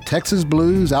 Zydeco, Texas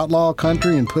blues, outlaw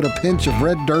country, and put a pinch of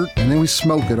red dirt, and then we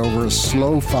smoke it over a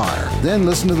slow fire. Then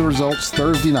listen to the results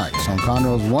Thursday nights on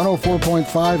Conroe's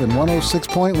 104.5 and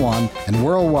 106.1 and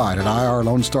worldwide at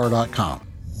irlonestar.com.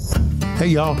 Hey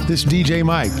y'all, this is DJ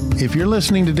Mike. If you're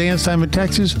listening to Dance Time in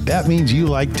Texas, that means you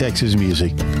like Texas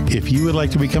music. If you would like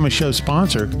to become a show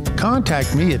sponsor,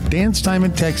 contact me at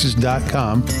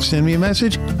dancetimintexas.com. Send me a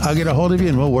message, I'll get a hold of you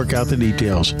and we'll work out the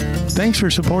details. Thanks for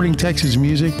supporting Texas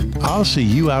music. I'll see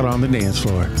you out on the dance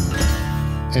floor.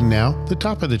 And now, the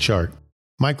top of the chart.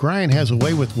 Mike Ryan has a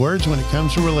way with words when it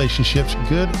comes to relationships,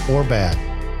 good or bad.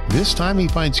 This time he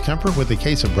finds comfort with a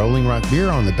case of Rolling Rock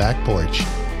beer on the back porch.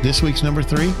 This week's number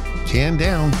 3, Can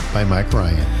Down by Mike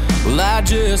Ryan. Well, I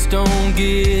just don't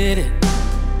get it.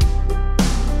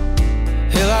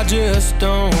 Hell, I just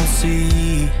don't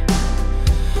see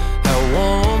how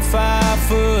one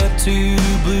 5'2"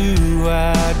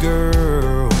 blue-eyed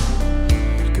girl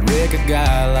could wreck a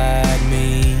guy like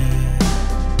me.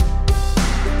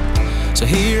 So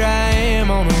here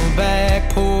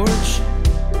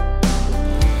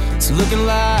looking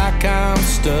like I'm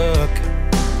stuck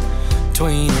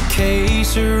between a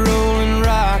case of Rolling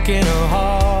Rock and a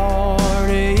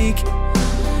heartache.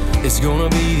 It's gonna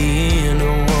be the end of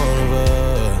one of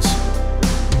us.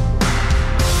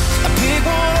 I pick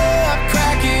one up,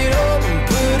 crack it open,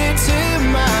 put it to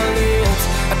my lips.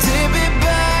 I tip it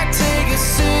back, take a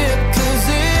sip, 'cause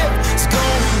it's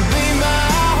gonna be my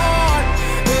heart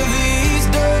with these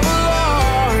double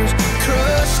R's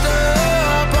crushed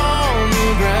up on the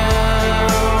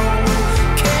ground,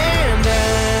 can down.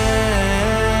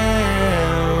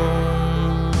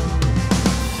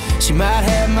 She might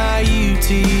have my UT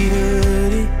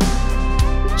hoodie,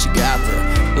 she got the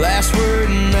last word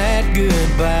in that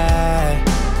goodbye.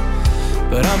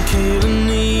 But I'm killing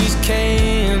these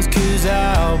cans, 'cause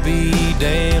I'll be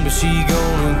damned if she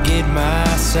gonna get my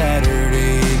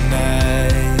Saturday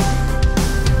night.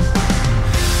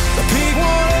 I pick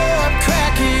one up,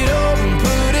 crack it open,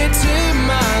 put it to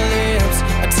my lips.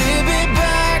 I tip it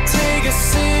back, take a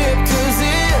sip, 'cause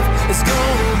if it's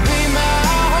gonna be my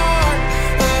heart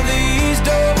of these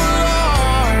double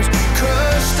R's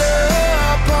crushed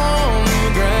up on the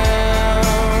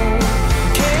ground,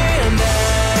 can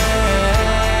down,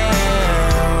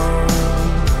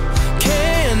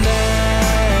 can down.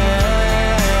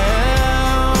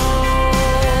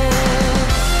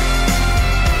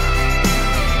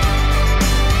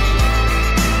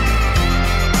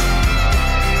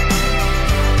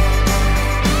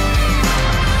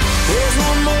 There's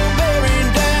one more buried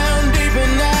down deep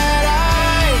in that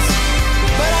ice,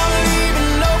 but I'm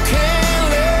leaving no can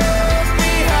left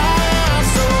behind.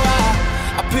 So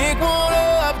I pick one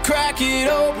up, crack it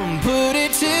open, put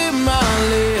it to my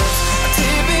lips. I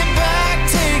tip it back,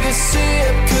 take a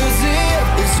sip, 'cause if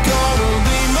it's gonna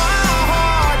be my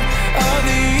heart of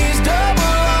these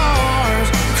double R's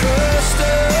crushed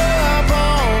up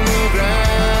on the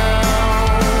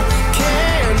ground,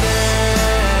 can down,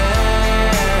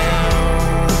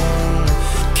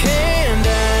 can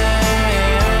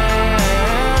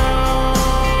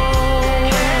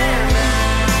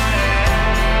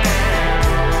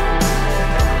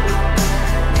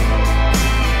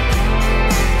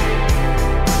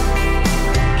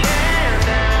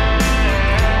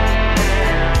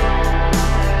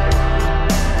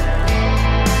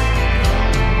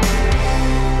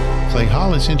Clay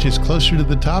Hollis inches closer to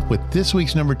the top with this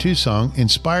week's number 2 song,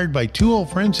 inspired by two old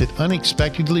friends that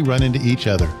unexpectedly run into each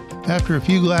other. After a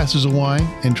few glasses of wine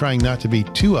and trying not to be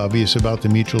too obvious about the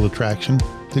mutual attraction,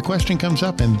 the question comes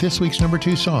up in this week's number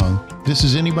 2 song, This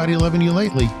Is Anybody Loving You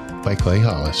Lately by Clay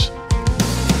Hollis.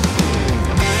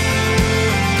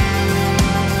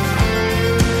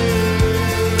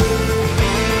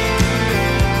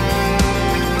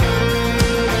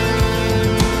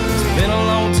 It's been a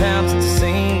long time since I've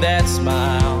seen that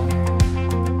smile.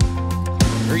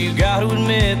 Or you gotta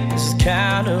admit, this is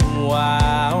kind of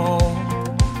wild.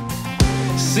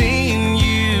 Seeing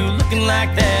you looking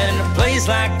like that in a place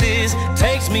like this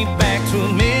takes me back to a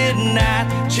midnight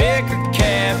checker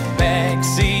cab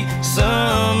backseat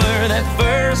summer. That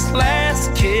first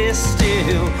last kiss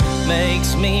still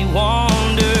makes me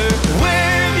wonder,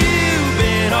 where have you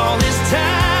been all this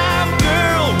time,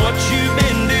 girl? What you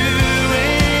been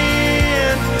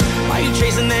doing? Are you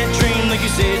chasing that dream like you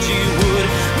said you would?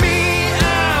 Me,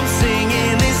 I'm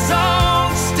singing this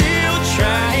song, still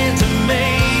trying to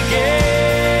make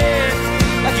it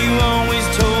like you always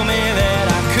told me that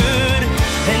I could.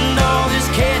 And all this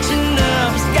catching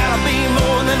up's gotta be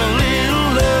more than a little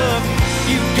love.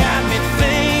 You got me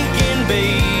thinking,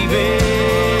 baby,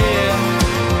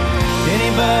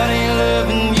 anybody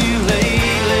loving you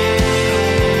lately?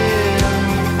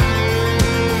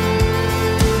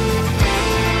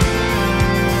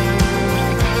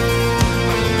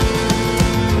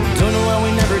 Don't know why we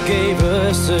never gave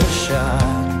us a shot.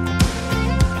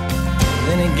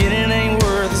 Then again, it ain't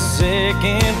worth a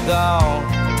second thought.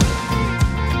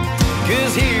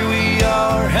 'Cause here we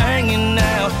are hanging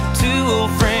out, two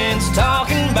old friends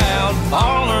talking about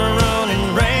all our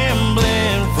running,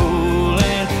 rambling,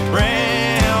 fooling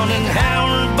round, and how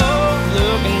we're both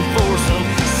looking for some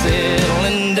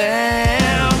settling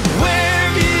down. Where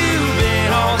have you been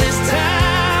all this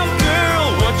time, girl?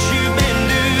 What you been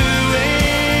doing?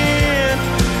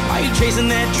 Are you chasing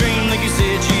that dream like you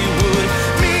said you would?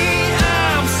 Me,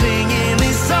 I'm singing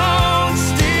these songs,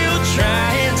 still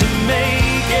trying to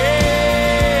make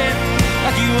it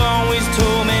like you always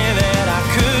told me that I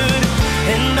could.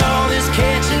 And all this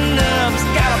catching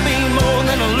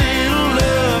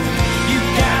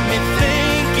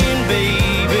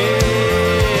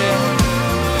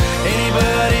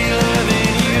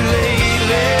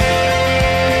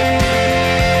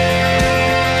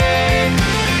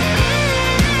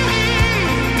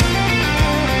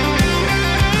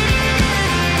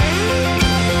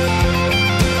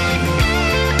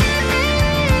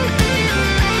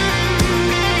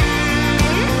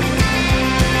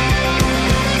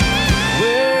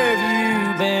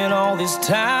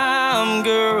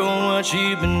what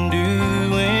you've been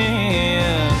doing.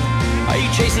 Are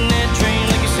you chasing that train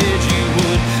like you said you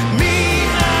would? Me,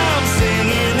 I'm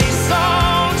singing these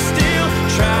songs, still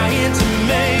trying to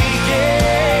make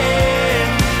it,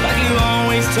 like you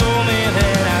always told me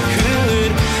that I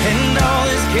could. And all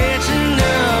this catching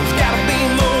up's gotta be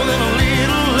more than a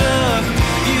little luck.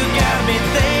 You gotta be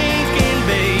thinking,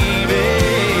 baby,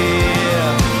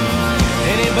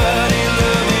 anybody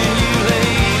loving you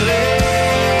lately?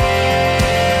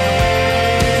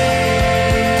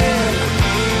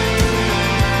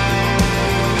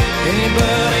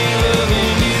 Anybody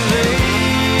loving you lately?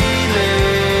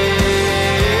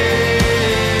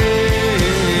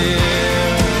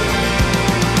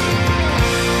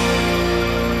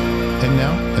 And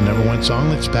now, the number one song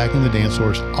that's back in the dance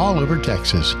floors all over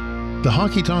Texas. The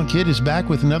Honky Tonk Kid is back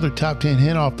with another top 10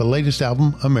 hit off the latest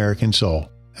album, American Soul.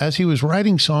 As he was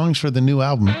writing songs for the new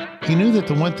album, he knew that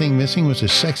the one thing missing was a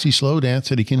sexy slow dance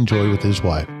that he can enjoy with his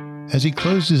wife. As he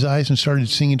closed his eyes and started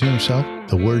singing to himself,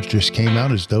 the words just came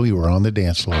out as though he were on the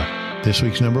dance floor. This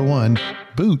week's number one,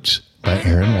 Boots by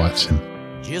Aaron Watson.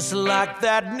 Just like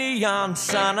that neon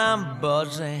sign, I'm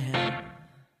buzzing.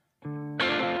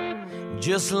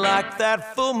 Just like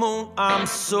that full moon, I'm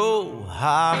so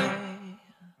high.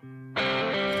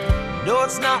 No,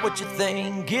 it's not what you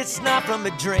think. It's not from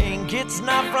a drink. It's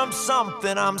not from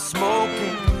something I'm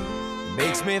smoking.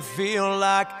 Makes me feel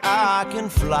like I can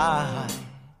fly.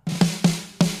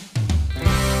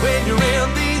 When you're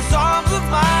in these arms of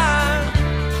mine,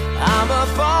 I'm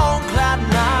up on cloud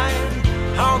nine,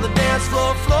 on the dance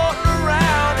floor floating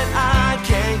around, and I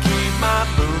can't keep my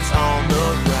boots on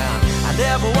the ground. I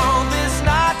never want this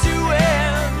night to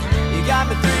end. You got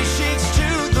me 3 sheets to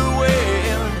the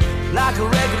wind, like a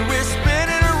record we're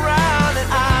spinning around,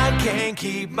 and I can't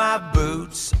keep my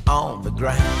boots on the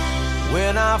ground.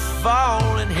 When I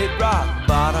fall and hit rock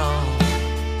bottom,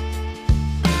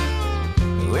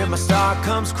 when my star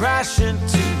comes crashing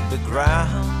to the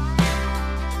ground,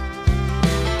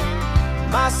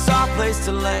 my soft place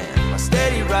to land, my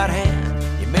steady right hand,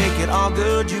 you make it all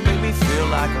good, you make me feel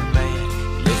like a man.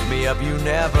 You lift me up, you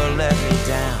never let me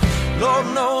down. Lord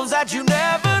knows that you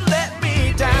never let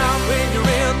me down. When you're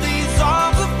in these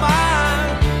arms of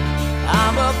mine,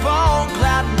 I'm up on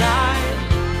cloud nine,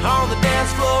 on the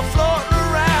dance floor floating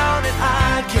around, and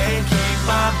I can't keep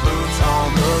my boots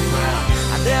on the ground.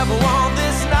 I never want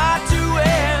this night to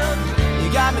end. You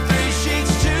got me 3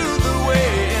 sheets to the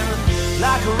wind,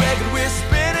 like a record we're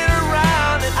spinning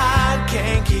around, and I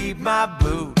can't keep my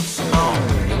boots on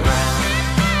the ground.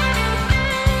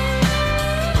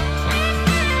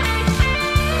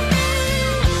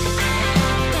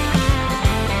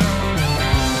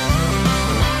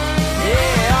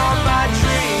 Yeah, all my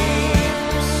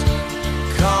dreams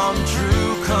come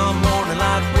true, come morning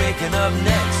like waking up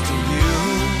next to you,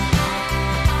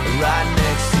 right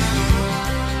next to you.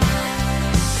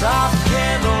 Soft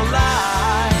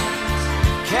candlelight,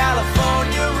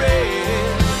 California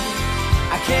red.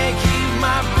 I can't keep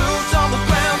my boots on the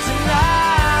ground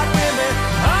tonight. Women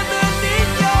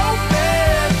underneath your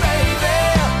bed, baby.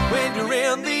 When you're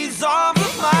in these arms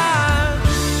of mine,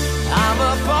 I'm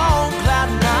up on cloud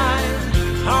nine,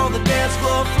 on the dance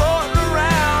floor floating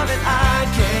around, and I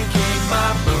can't keep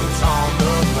my boots on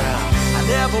the ground. I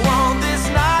never want this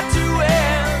night to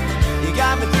end. You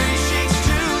got me 3 sheets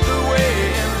to the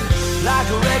wind, like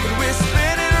a record we're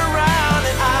spinning around,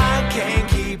 and I can't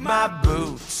keep my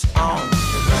boots on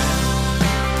the ground.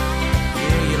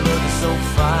 Yeah, you're looking so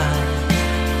fine,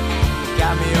 you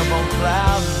got me up on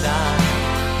cloud nine.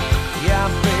 Yeah,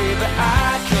 baby,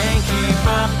 I can't keep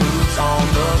my boots on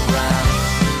the ground.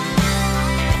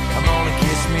 Come on and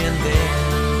kiss me and then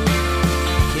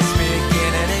kiss me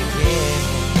again and again.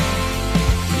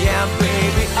 Yeah,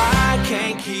 baby, I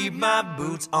can't keep my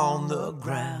boots on the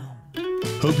ground.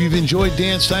 Hope you've enjoyed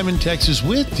Dance Time in Texas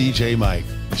with DJ Mike.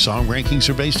 Song rankings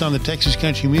are based on the Texas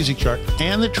Country Music Chart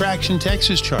and the Traction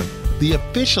Texas Chart, the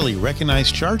officially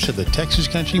recognized charts of the Texas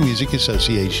Country Music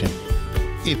Association.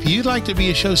 If you'd like to be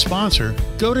a show sponsor,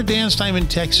 go to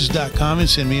dancetimintexas.com and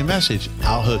send me a message.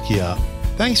 I'll hook you up.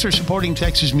 Thanks for supporting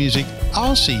Texas music.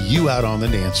 I'll see you out on the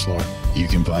dance floor. You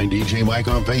can find DJ Mike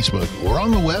on Facebook or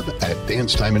on the web at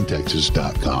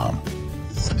dancetimintexas.com.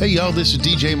 Hey y'all, this is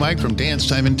DJ Mike from Dance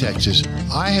Time in Texas.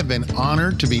 I have been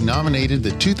honored to be nominated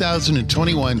the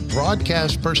 2021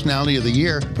 Broadcast Personality of the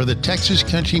Year for the Texas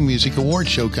Country Music Awards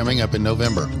show coming up in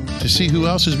November. To see who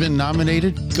else has been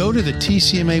nominated, go to the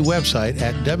TCMA website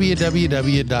at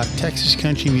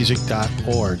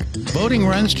www.texascountrymusic.org. Voting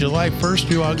runs July 1st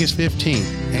through August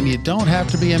 15th, and you don't have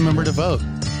to be a member to vote.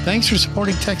 Thanks for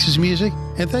supporting Texas music,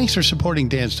 and thanks for supporting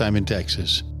Dance Time in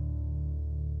Texas.